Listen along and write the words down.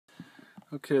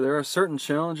Okay, there are certain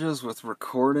challenges with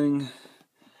recording.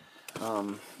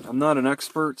 I'm not an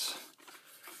expert,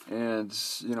 and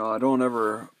I don't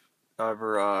ever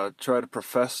try to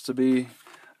profess to be.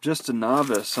 Just a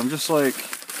novice. I'm just like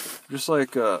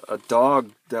a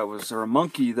dog that was, or a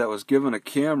monkey that was given a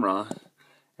camera,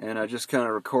 and I just kind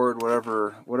of record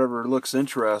whatever looks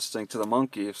interesting to the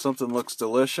monkey. If something looks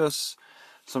delicious,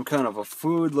 some kind of a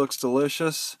food looks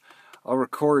delicious, I'll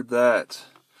record that.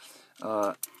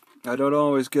 I don't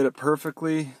always get it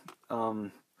perfectly.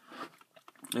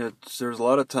 There's a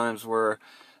lot of times where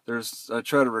I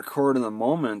try to record in the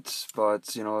moment, but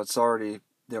the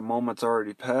moment's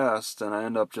already passed, and I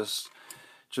end up just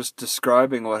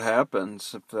describing what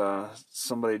happens. If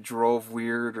somebody drove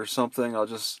weird or something, I'll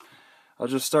just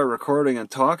start recording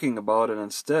and talking about it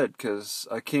instead, because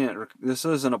I can't. This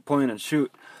isn't a point and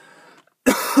shoot.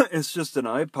 It's just an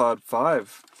iPod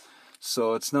 5,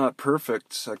 so it's not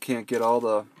perfect. I can't get all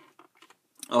the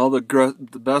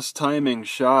best timing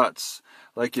shots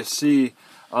like you see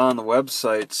on the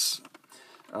websites,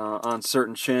 on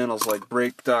certain channels like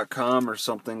Break.com or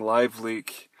something,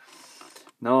 LiveLeak.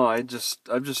 No, I'm just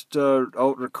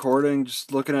out recording,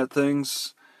 just looking at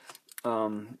things,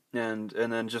 and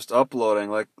then just uploading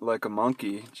like a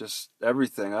monkey, just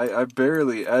everything. I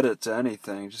barely edit to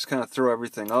anything, just kind of throw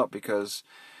everything up, because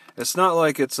it's not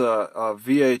like it's a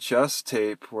VHS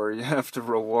tape where you have to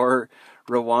rewind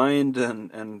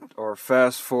or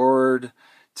fast forward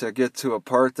to get to a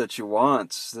part that you want.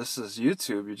 This is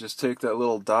YouTube. You just take that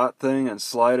little dot thing and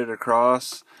slide it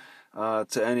across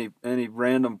to any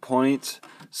random point.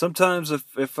 Sometimes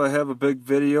if I have a big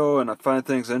video and I find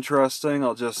things interesting,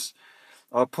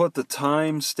 I'll put the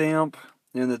time stamp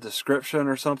in the description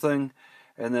or something,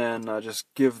 and then just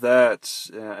give that,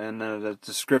 and then a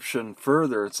description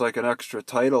further. It's like an extra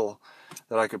title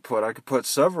that I could put. I could put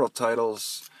several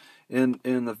titles in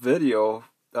the video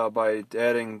by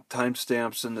adding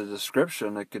timestamps in the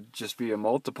description. It could just be a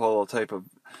multiple type of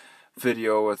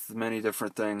video with many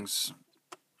different things.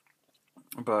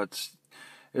 But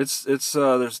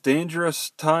there's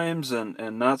dangerous times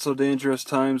and not so dangerous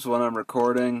times when I'm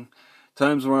recording.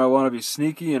 Times when I want to be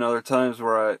sneaky, and other times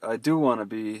where I do want to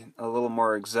be a little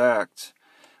more exact.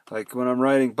 Like when I'm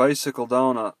riding bicycle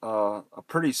down a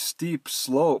pretty steep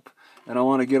slope, and I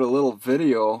want to get a little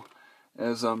video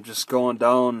as I'm just going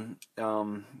down.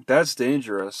 That's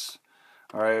dangerous.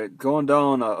 All right, going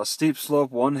down a steep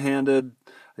slope, one-handed,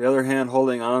 the other hand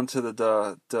holding on to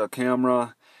the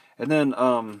camera, and then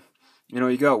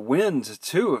you got wind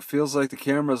too. It feels like the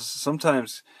cameras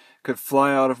sometimes could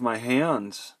fly out of my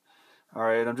hands. All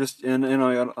right,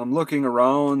 I'm looking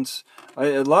around.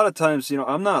 A lot of times,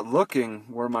 I'm not looking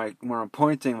where I'm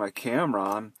pointing my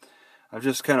camera. I'm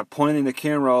just kind of pointing the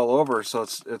camera all over, so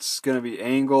it's going to be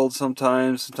angled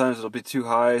sometimes. Sometimes it'll be too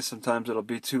high. Sometimes it'll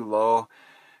be too low.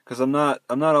 Because I'm not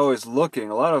always looking.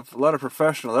 A lot of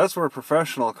professional. That's where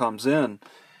professional comes in.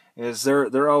 Is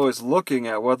they're always looking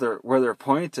at where they're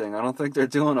pointing. I don't think they're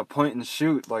doing a point and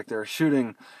shoot, like they're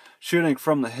shooting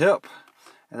from the hip,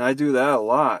 and I do that a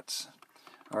lot.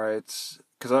 All right,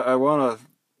 because I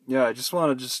just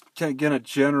want to kind of get a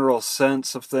general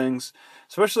sense of things,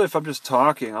 especially if I'm just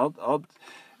talking. I'll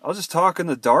just talk in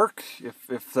the dark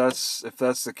if that's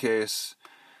the case.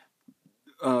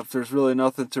 If there's really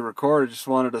nothing to record, I just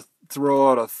wanted to throw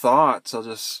out a thought, so I'll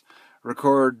just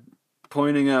record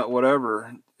pointing at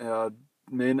whatever. It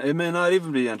may not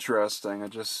even be interesting. I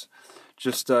just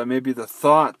maybe the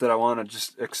thought that I want to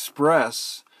just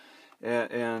express.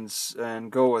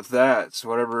 And go with that. So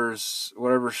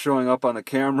whatever's showing up on the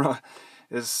camera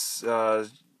is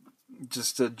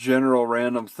just a general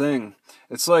random thing.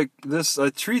 It's like this.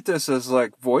 I treat this as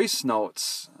like voice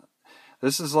notes.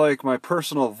 This is like my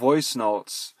personal voice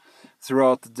notes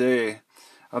throughout the day.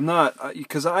 I'm not,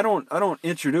 because I don't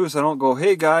introduce. I don't go,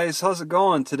 "Hey guys, how's it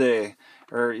going today?"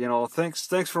 Or thanks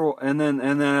for, and then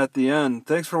at the end,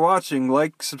 "Thanks for watching.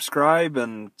 Like, subscribe,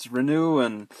 and renew,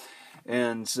 and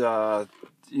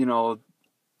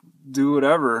do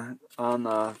whatever on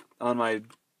my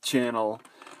channel."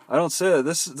 I don't say that.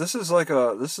 This is like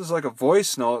a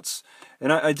voice notes,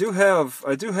 and I do have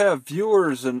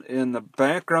viewers in the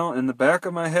background, in the back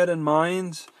of my head and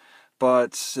mind,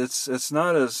 but it's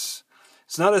not as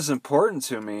important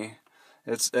to me.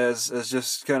 It's as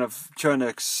just kind of trying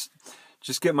to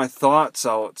just get my thoughts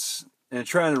out. And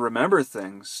trying to remember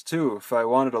things too. If I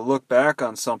wanted to look back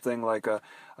on something, like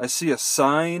I see a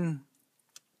sign,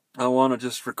 I want to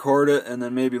just record it and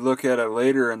then maybe look at it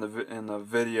later in the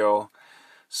video.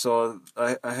 So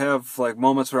I have like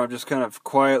moments where I'm just kind of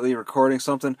quietly recording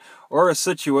something, or a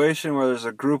situation where there's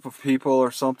a group of people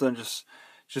or something,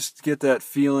 Just get that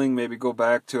feeling, maybe go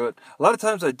back to it. A lot of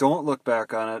times I don't look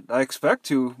back on it. I expect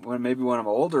to, when I'm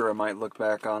older, I might look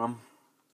back on them.